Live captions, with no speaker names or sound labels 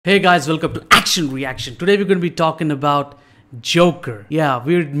Hey guys, welcome to Action Reaction. Today we're going to be talking about Joker. Yeah,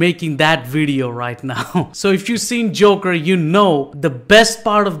 we're making that video right now. So if you've seen Joker, you know the best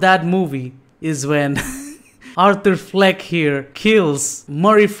part of that movie is when Arthur Fleck here kills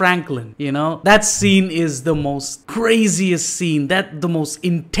Murray Franklin. You know, that scene is the most craziest scene, the most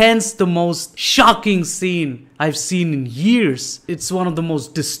intense, the most shocking scene I've seen in years. It's one of the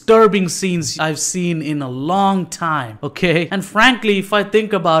most disturbing scenes I've seen in a long time, okay? And frankly, if I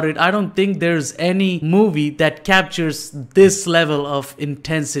think about it, I don't think there's any movie that captures this level of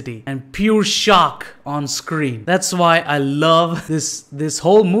intensity and pure shock on screen. That's why I love this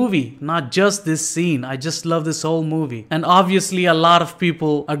whole movie, not just this scene. I just love this whole movie. And obviously a lot of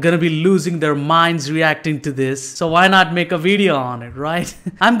people are gonna be losing their minds reacting to this, so why not make a video on it, right?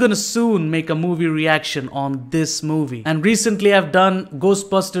 I'm gonna soon make a movie reaction on this movie, and recently I've done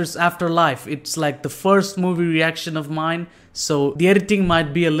Ghostbusters Afterlife. It's like the first movie reaction of mine, so the editing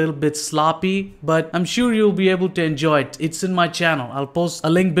might be a little bit sloppy, but I'm sure you'll be able to enjoy it. It's in my channel. I'll post a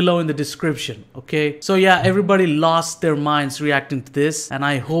link below in the description, okay? So yeah, everybody lost their minds reacting to this, and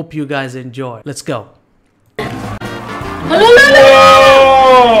I hope you guys enjoy. Let's go.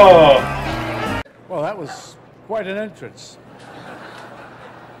 Well, that was quite an entrance.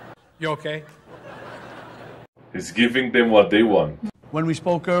 You okay? He's giving them what they want. When we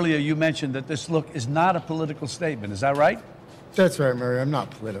spoke earlier, you mentioned that this look is not a political statement. Is that right? That's right, Mary. I'm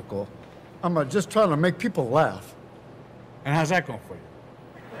not political. I'm just trying to make people laugh. And how's that going for you?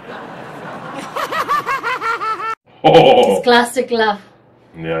 Oh, It's classic laugh.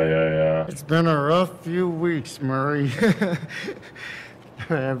 yeah. It's been a rough few weeks, Murray.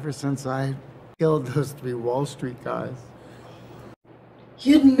 Ever since I killed those 3 Wall Street guys.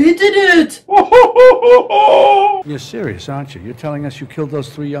 You admitted it! You're serious, aren't you? You're telling us you killed those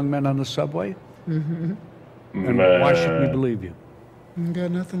 3 young men on the subway? Mm-hmm. And why should we believe you? You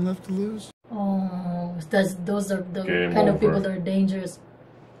got nothing left to lose. Oh, those are the Game kind of over. people that are dangerous.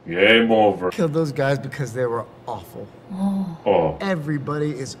 Game over. Killed those guys because they were awful. Oh,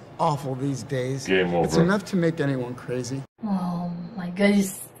 Everybody is awful these days. Game It's over. enough to make anyone crazy. Oh my god,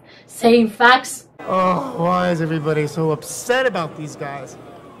 he's saying facts. Oh, why is everybody so upset about these guys?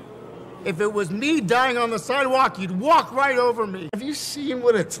 If it was me dying on the sidewalk, you'd walk right over me. Have you seen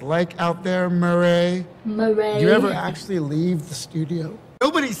what it's like out there, Murray? Murray. Do you ever actually leave the studio?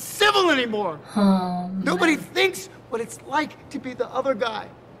 Nobody's civil anymore. Nobody thinks what it's like to be the other guy.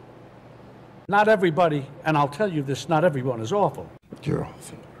 Not everybody, and I'll tell you this, not everyone is awful. You're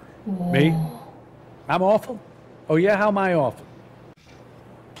awful. Me? I'm awful? Oh yeah, how am I awful?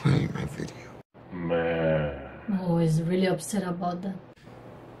 Playing my video. Man. Oh, he's really upset about that.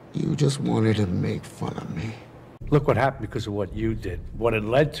 You just wanted to make fun of me. Look what happened because of what you did, what it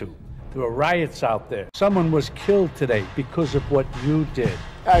led to. There were riots out there. Someone was killed today because of what you did.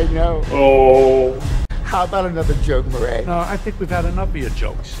 I know. Oh. How about another joke, Murray? No, I think we've had enough of your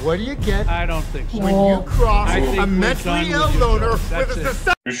jokes. What do you get I don't think so. when you cross I think a we're mentally done ill with your loner jokes. with That's a it.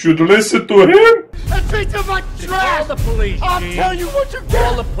 society You should listen to him. that treats him like trash? Call the police, I'll Gene. tell you what you get.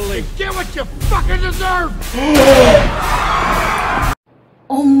 Call the police. You get what you fucking deserve.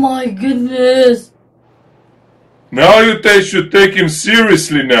 Oh my goodness. Now you should take him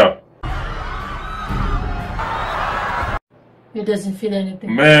seriously now. He doesn't feel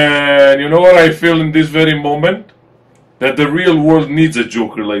anything. Man, you know what I feel in this very moment? That the real world needs a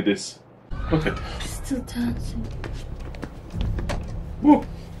Joker like this. Look at that. Still dancing. Woo.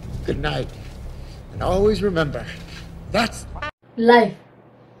 Good night. And always remember, that's Life.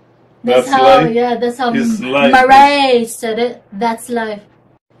 That's how, life. yeah, that's how His life Murray said it. That's life.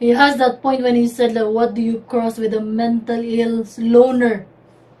 He has that point when he said, like, what do you cross with a mental ill loner?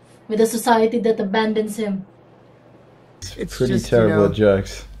 With a society that abandons him. it's Pretty just, terrible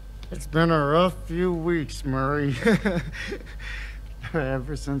jokes. It's been a rough few weeks, Murray.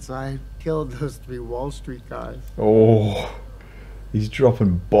 Ever since I killed those 3 Wall Street guys. Oh, he's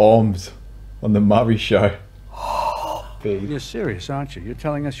dropping bombs on the Murray show. Big. You're serious, aren't you? You're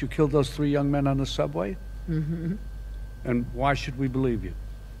telling us you killed those 3 young men on the subway? Mm-hmm. And why should we believe you?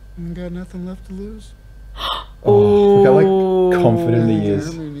 You got nothing left to lose. Oh, look how like confident he Can't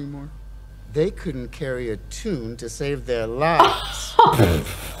is. hear me anymore. They couldn't carry a tune to save their lives.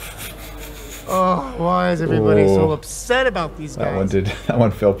 Oh, why is everybody so Oh. upset about these guys? That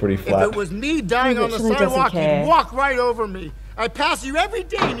one fell pretty If flat. it was me dying on the literally doesn't sidewalk, care. you'd walk right over me. I pass you every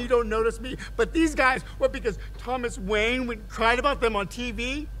day and you don't notice me. But these guys, what, because Thomas Wayne cried about them on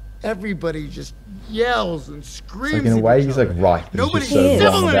TV? Everybody just yells and screams. Like in a at way, each he's other. like right, but Nobody he's just so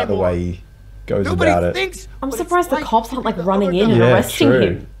civil wrong about the anymore. way he goes Nobody about it. thinks. I'm what surprised it's the cops to aren't be like the running other in guy. and Yeah, arresting true.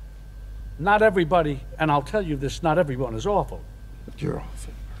 him. Not everybody, and I'll tell you this, not everyone is awful. You're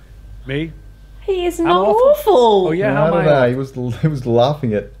awful. Me? He is I'm not awful. awful. Oh yeah, I how am don't I know. awful? He was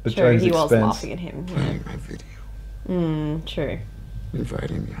laughing at the True, Joe's he was expense. laughing at him. Yeah. My video. True.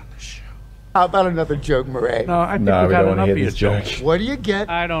 Inviting me on the show. How about another joke, Murray? No, I think No, we've we had don't want to enough hear of your this joke. jokes. What do you get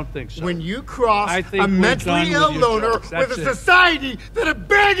I don't think so. when you cross I think a we're mentally done ill with your loner jokes. with That's a it. society that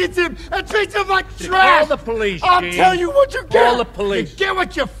abandons him and treats him like Call trash? the police, I'll Gene. tell you what you get. Call the police. You get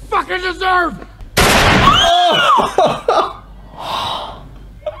what you fucking deserve.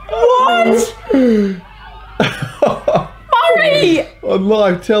 What? Murray! On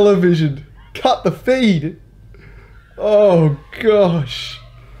live television. Cut the feed. Oh gosh.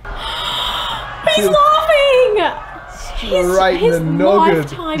 He's laughing! Straight in His the noggin.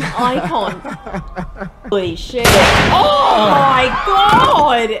 lifetime icon. Holy shit. Oh my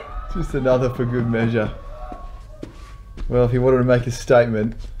god! Just another for good measure. Well, if he wanted to make a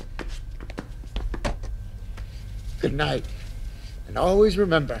statement. Good night. And always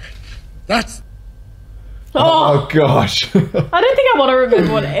remember, that's... Oh, Oh gosh. I don't think I want to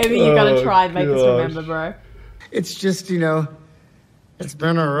remember whatever you're gonna Oh, try and make us gosh. remember, bro. It's just, you know, it's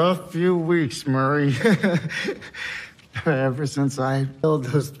been a rough few weeks, Murray. Ever since I killed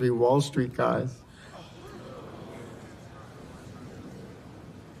those 3 Wall Street guys.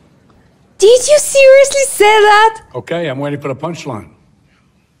 Did you seriously say that? Okay, I'm waiting for the punchline.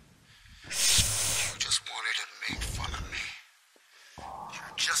 You just wanted to make fun of me.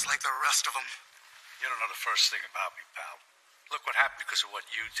 You're just like the rest of them. You don't know the first thing about me, pal. Look what happened because of what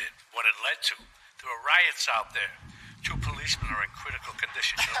you did, what it led to. There were riots out there. 2 policemen are in critical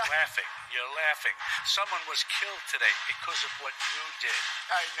condition. You're laughing. You're laughing. Someone was killed today because of what you did.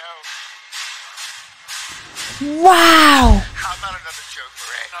 I know. Wow. How about another joke,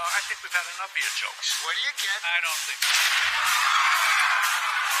 Murray? No, I think we've had enough of your jokes. What do you get? I don't think so.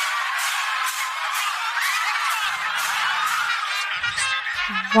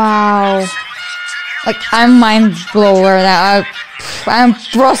 Wow. Like, I'm mind blower now. I'm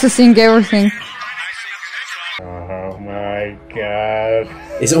processing everything. Oh my god.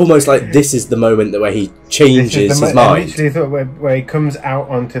 It's almost like this is the moment where he changes his I mind. literally thought where he comes out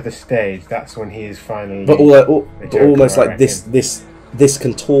onto the stage, that's when he is finally. But Joker, almost I like this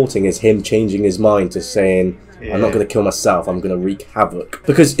contorting is him changing his mind to saying, I'm not going to kill myself, I'm going to wreak havoc.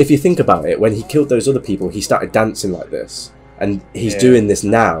 Because if you think about it, when he killed those other people, he started dancing like this. And he's doing this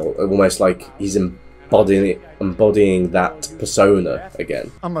now, almost like he's embodying that persona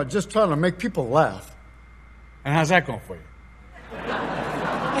again. I'm just trying to make people laugh. And how's that going for you?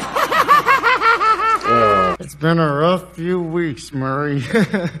 It's been a rough few weeks, Murray.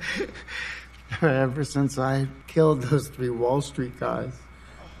 Ever since I killed those 3 Wall Street guys.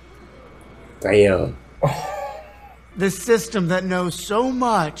 Damn. The system that knows so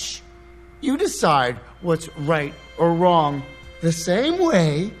much, you decide what's right or wrong the same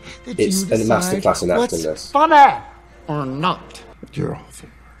way that It's you a decide masterclass in what's acting, this. funny or not. You're awful.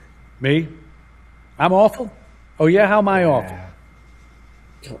 Me? I'm awful? Oh yeah, how am I awful?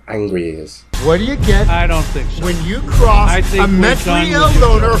 How angry he is. What do you get I don't think so. when you cross I think a we're mentally done ill with your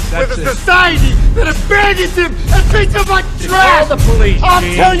loner jokes. That's with a it. society that abandons him and treats him like trash? Call the police, I'll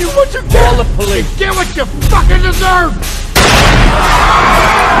Gene. tell you what you get. Call the police. You get what you fucking deserve.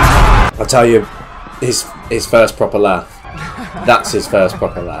 I'll tell you, his first proper laugh. That's his first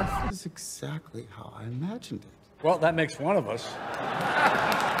proper laugh. That's exactly how I imagined it. Well, that makes one of us.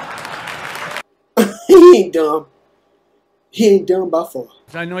 He ain't dumb. He ain't dumb by far.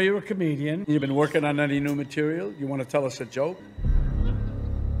 I know you're a comedian. You've been working on any new material. You want to tell us a joke?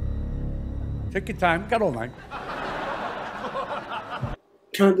 Take your time. Got all night.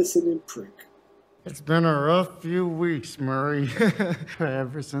 Condescending prick. It's been a rough few weeks, Murray.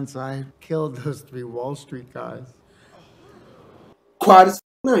 Ever since I killed those 3 Wall Street guys. Quiet as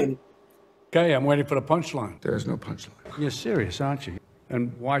ain't it? Okay, I'm waiting for the punchline. There's no punchline. You're serious, aren't you?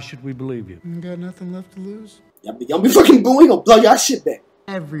 And why should we believe you? You got nothing left to lose? Y'all be fucking going, gonna blow y'all shit back.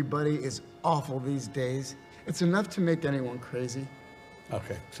 Everybody is awful these days. It's enough to make anyone crazy.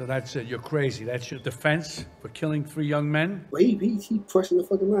 Okay, so that's it. You're crazy. That's your defense for killing 3 young men? Wait, he pressing the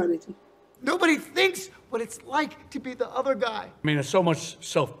fucking line, ain't he? Nobody thinks what it's like to be the other guy. I mean, there's so much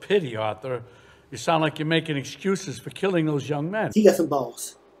self-pity, Arthur. You sound like you're making excuses for killing those young men. He got some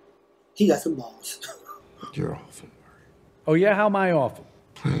balls. He got some balls. You're awful, Murray. Oh yeah, how am I awful?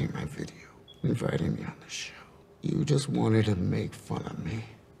 Playing my video, inviting me on the show. You just wanted to make fun of me.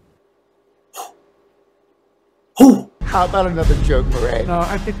 How about another joke, Murray? No,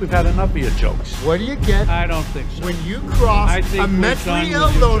 I think we've had enough of your jokes. What do you get I don't think so. when you cross I think a we're mentally done ill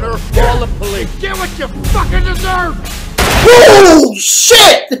with your loner? jokes. Call the police. You get what you fucking deserve. Oh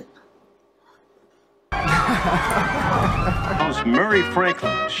shit! Murray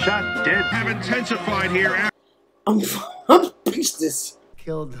Franklin, shot dead. Have intensified here. I'm speechless.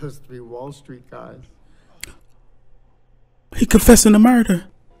 Killed those 3 Wall Street guys. He confessing to murder.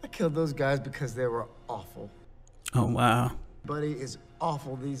 I killed those guys because they were awful. Oh, wow. Buddy is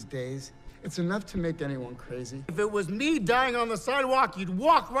awful these days. It's enough to make anyone crazy. If it was me dying on the sidewalk, you'd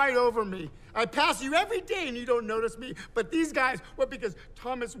walk right over me. I pass you every day and you don't notice me. But these guys, what, because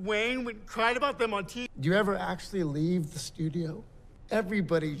Thomas Wayne cried about them on TV? Do you ever actually leave the studio?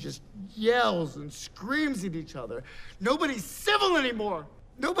 Everybody just yells and screams at each other. Nobody's civil anymore.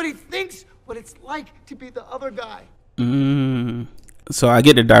 Nobody thinks what it's like to be the other guy. So I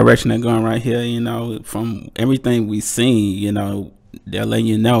get the direction they're going right here, you know, from everything we've seen, you know, they're letting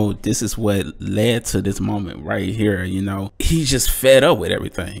you know this is what led to this moment right here, you know. He's just fed up with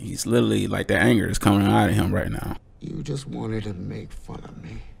everything. He's literally like the anger is coming out of him right now. You just wanted to make fun of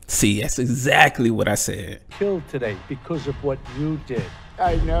me. See, that's exactly what I said. Killed today because of what you did.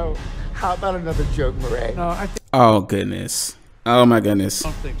 I know. How about another joke, Murray? No, Oh, goodness. Oh, my goodness.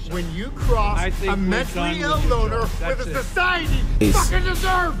 When you cross a mentally ill loner with a society you fucking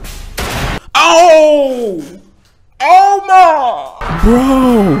deserve. Oh! Oh, my!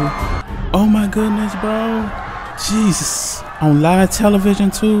 Bro! Oh, my goodness, bro. Jesus. On live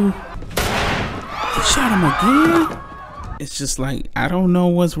television, too. He shot him again? It's just like, I don't know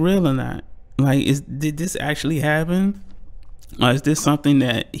what's real or not. Like, did this actually happen? Or is this something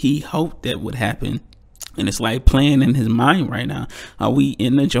that he hoped that would happen? And it's like playing in his mind right now. Are we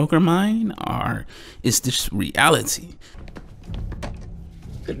in the Joker mind, or is this reality?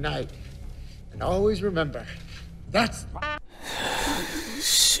 Good night. And always remember, that's...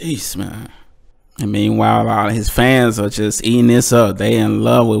 Jeez, man. And meanwhile, all his fans are just eating this up. They in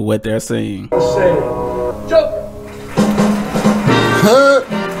love with what they're seeing. Say, Joker.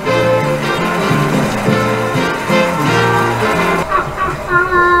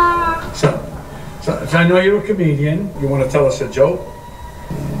 So I know you're a comedian. You want to tell us a joke?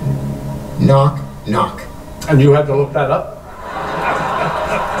 Knock, knock. And you had to look that up?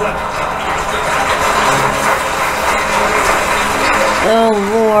 Oh,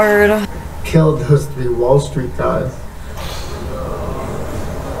 Lord. Killed those 3 Wall Street guys.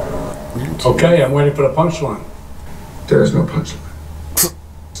 Okay, I'm waiting for the punchline. There's no punchline.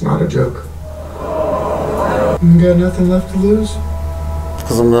 It's not a joke. You got nothing left to lose?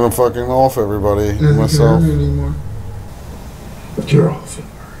 Because I'm gonna fucking off everybody Nothing myself. can hurt me anymore. But you're awful.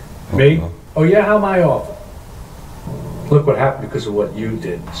 Me? Oh yeah, how am I awful? Look what happened because of what you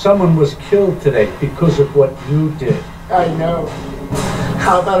did. Someone was killed today because of what you did. I know.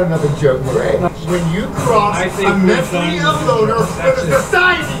 How about another joke, Murray? When you cross a mentally ill loner with a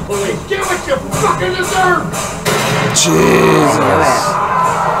society, you get what you fucking deserve! Jesus.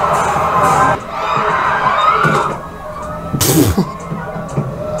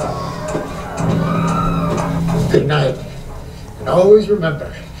 Good night. And always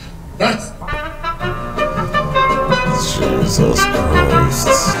remember, that's... Jesus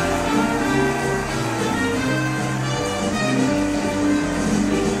Christ.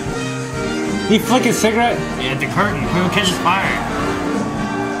 He flick his cigarette? Yeah, the curtain. Who catches fire?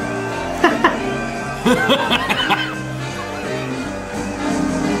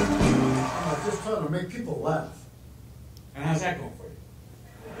 I'm just trying to make people laugh. And how's that going for you?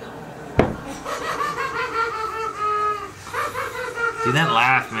 Dude, that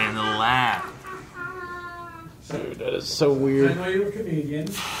laugh, man. The laugh. Dude, that is so weird. I know you're a comedian.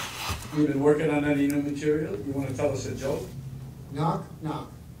 You've been working on any new material. You want to tell us a joke? Knock, knock.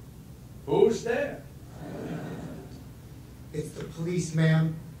 Who's there? It's the police,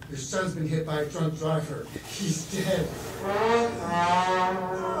 ma'am. Your son's been hit by a drunk driver. He's dead. Oh,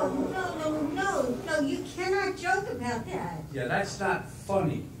 no, you cannot joke about that. Yeah, that's not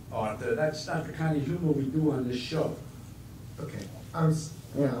funny, Arthur. That's not the kind of humor we do on this show. Okay, I was,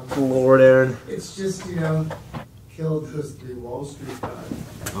 you know. Lord, Aaron. It's just, you know, killed those 3 Wall Street guys.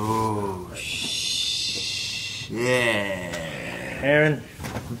 Oh, yeah. Aaron,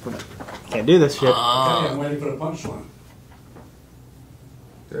 can't do this shit. Okay, I'm waiting for the punchline.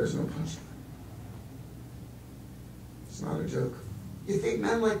 There's no punchline. It's not a joke. You think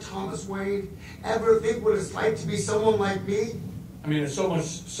men like Thomas Wayne ever think what it's like to be someone like me? I mean, it's so much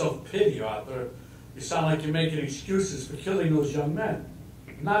self-pity, Arthur. You sound like you're making excuses for killing those young men.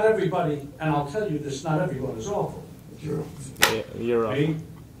 Not everybody, and I'll tell you this, not everyone is awful. You're awful. Yeah, you're awful. Me?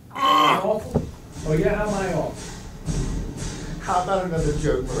 Am I awful? Oh yeah, how am I awful? How about another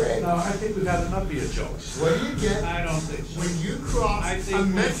joke, Murray? No, I think we've had enough of your jokes. What do you get? I don't think so. When you cross I think a we're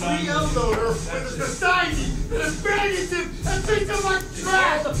mentally done ill with loner you. with a That's it. society that abandons him and treats him like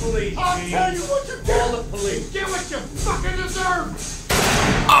trash! Call the police, I'll Gene. tell you what you get! Call the police. Get what you fucking deserve!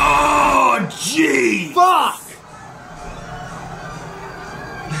 Oh, gee! Fuck!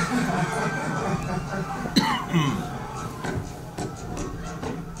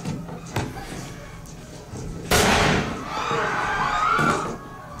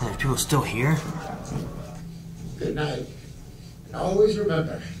 Are people still here? Good night. And always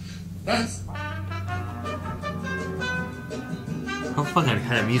remember, that's... What fucking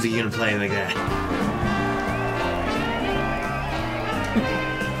kind of music you gonna play like that?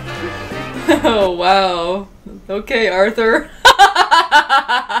 Oh, wow. Okay, Arthur.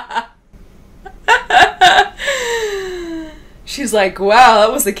 She's like, wow,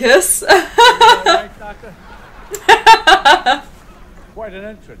 that was a kiss. All right, Doctor? Quite an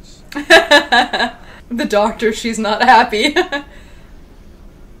entrance. The doctor, she's not happy.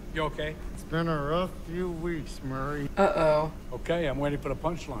 You okay? It's been a rough few weeks, Murray. Uh-oh. Okay, I'm waiting for the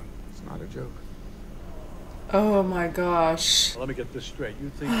punchline. It's not a joke. Oh my gosh. Let me get this straight. You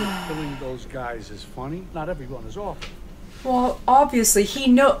think that killing those guys is funny? Not everyone is awful. Well, obviously,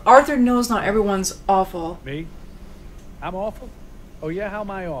 Arthur knows not everyone's awful. Me? I'm awful? Oh yeah, how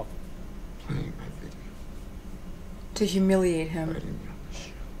am I awful? Playing my video. To humiliate him. Writing me on the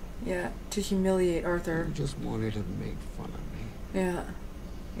show. Yeah, to humiliate Arthur. You just wanted to make fun of me. Yeah,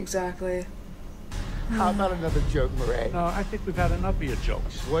 exactly. How about another joke, Murray? No, I think we've had enough of your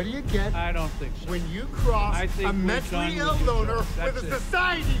jokes. What do you get? I don't think so. When you cross I think a we're mentally done ill with your loner jokes. with That's a it.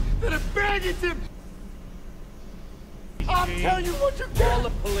 society that abandons him. I'll tell you what you get. Call the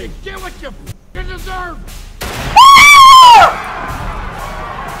police. You get what you f***ing deserve.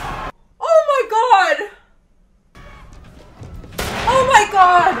 Oh my god! Oh my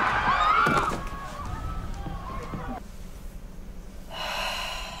god!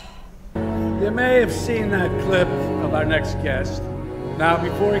 You may have seen that clip of our next guest. Now,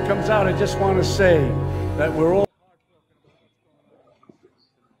 before he comes out, I just want to say that we're all...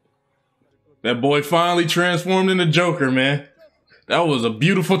 That boy finally transformed into Joker, man. That was a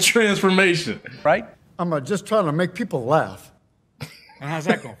beautiful transformation. Right? I'm just trying to make people laugh. And how's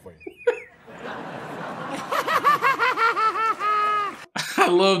that going for you? I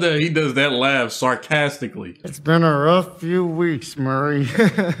love that he does that laugh sarcastically. It's been a rough few weeks, Murray.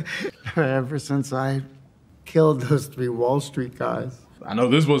 Ever since I killed those 3 Wall Street guys. I know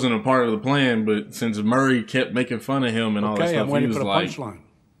this wasn't a part of the plan, but since Murray kept making fun of him and all that Okay, stuff, I'm he waiting was for the like, punchline.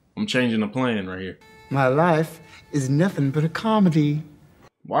 I'm changing the plan right here. My life is nothing but a comedy.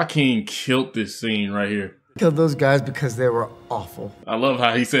 Joaquin killed this scene right here. Killed those guys because they were awful. I love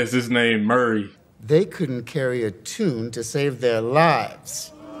how he says his name, Murray. They couldn't carry a tune to save their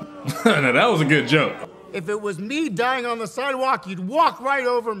lives. Now that was a good joke. If it was me dying on the sidewalk, you'd walk right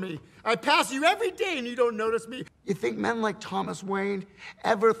over me. I pass you every day and you don't notice me. You think men like Thomas Wayne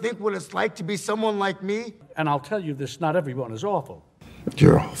ever think what it's like to be someone like me? And I'll tell you this, not everyone is awful.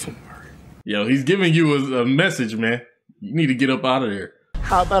 You're awful, Murray. Yo, he's giving you a message, man. You need to get up out of there.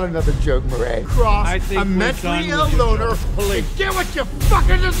 How about another joke, Murray? Cross I think a we're mentally done ill with you. loner. Police. Get what you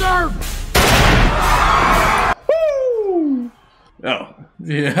fucking deserve! Woo! Oh,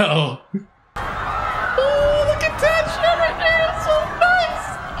 yeah. Oh, look at that shit right there. It's so nice.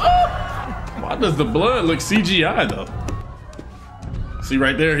 Oh. Why does the blood look CGI though? See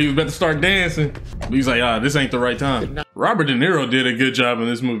right there, he was about to start dancing. He's like, this ain't the right time. Robert De Niro did a good job in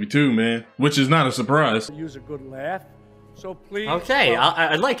this movie too, man, which is not a surprise. Use a good laugh. So please. Okay,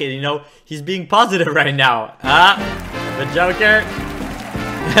 I like it. You know, he's being positive right now. The Joker.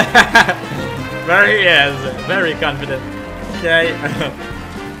 There he is, very confident. Okay,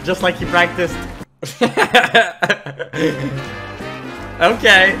 just like he practiced.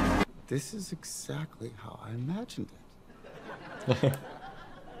 Okay. This is exactly how I imagined it.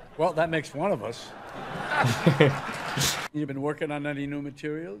 Well, that makes one of us. You've been working on any new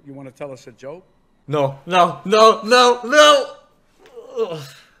material? You want to tell us a joke? No. Ugh.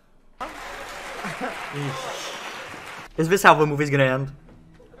 Is this how the movie's gonna end?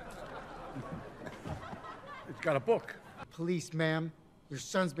 It's got a book. Police, ma'am. Your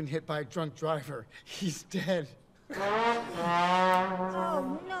son's been hit by a drunk driver. He's dead. Oh,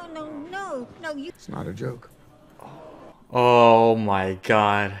 no, you... It's not a joke. Oh my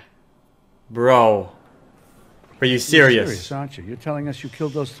god. Bro. Are you serious? You're serious, aren't you? You're telling us you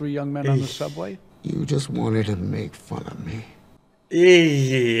killed those 3 young men on the subway? You just wanted to make fun of me. First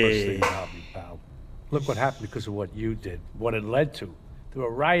thing about me, pal. Look what happened because of what you did. What it led to. There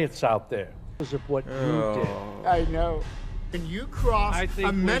were riots out there because of what you did. I know. And you cross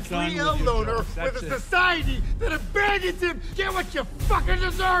a mentally ill loner with a society that abandons him. Get what you fucking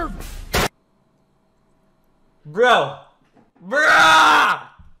deserve! Bro. Bruh!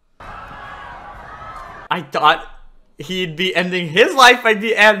 I thought he'd be ending his life by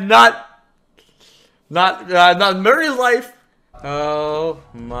the end, not Murray's life. Oh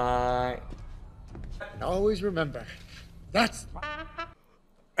my. And always remember, that's...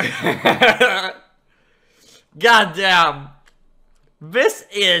 Goddamn. This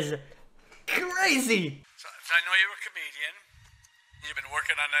is crazy. So I know you're a comedian. You've been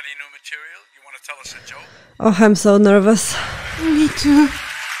working on any new material? You want to tell us a joke? Oh, I'm so nervous. Me too.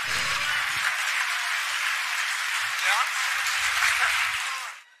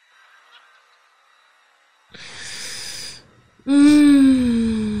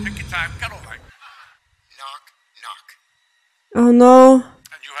 Take your time, get over it. Knock, knock. Oh no.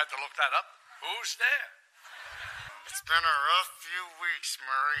 And you had to look that up? Who's there? It's been a rough few weeks,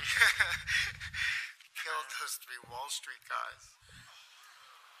 Murray. Killed those 3 Wall Street guys.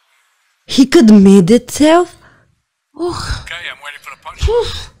 He could meet itself? Oh. Okay, I'm waiting for the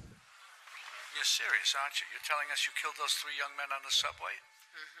punchline. You're serious, aren't you? You're telling us you killed those 3 young men on the subway?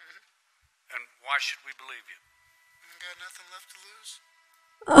 And why should we believe you? I got nothing left to lose.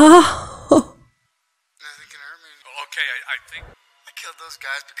 Oh. Nothing can hurt me. Okay, I think I killed those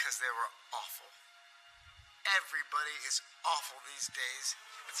guys because they were awful. Everybody is awful these days.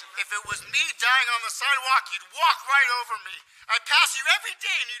 If it was me dying on the sidewalk, you'd walk right over me. I pass you every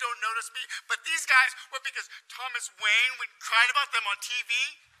day and you don't notice me. But these guys, what, because Thomas Wayne cried about them on TV?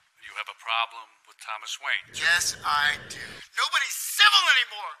 You have a problem with Thomas Wayne. Yes, I do. Nobody's civil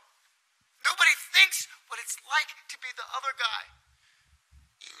anymore. Nobody thinks what it's like to be the other guy.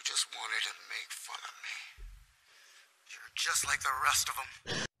 You just wanted to make fun of me. You're just like the rest of them.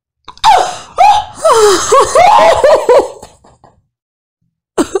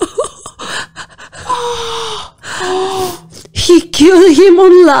 He killed him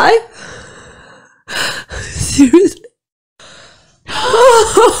on live? Seriously? Good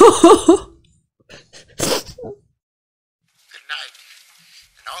night.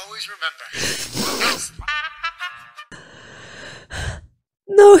 And always remember.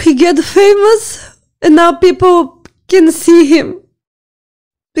 No, he got famous and now people can see him.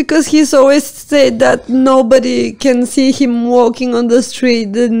 Because he's always said that nobody can see him walking on the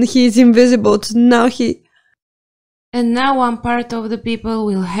street and he's invisible. So now he... And now one part of the people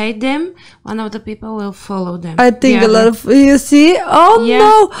will hate them, one of the people will follow them. I think a lot of... You see? Oh Yeah.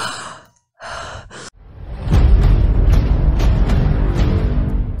 no!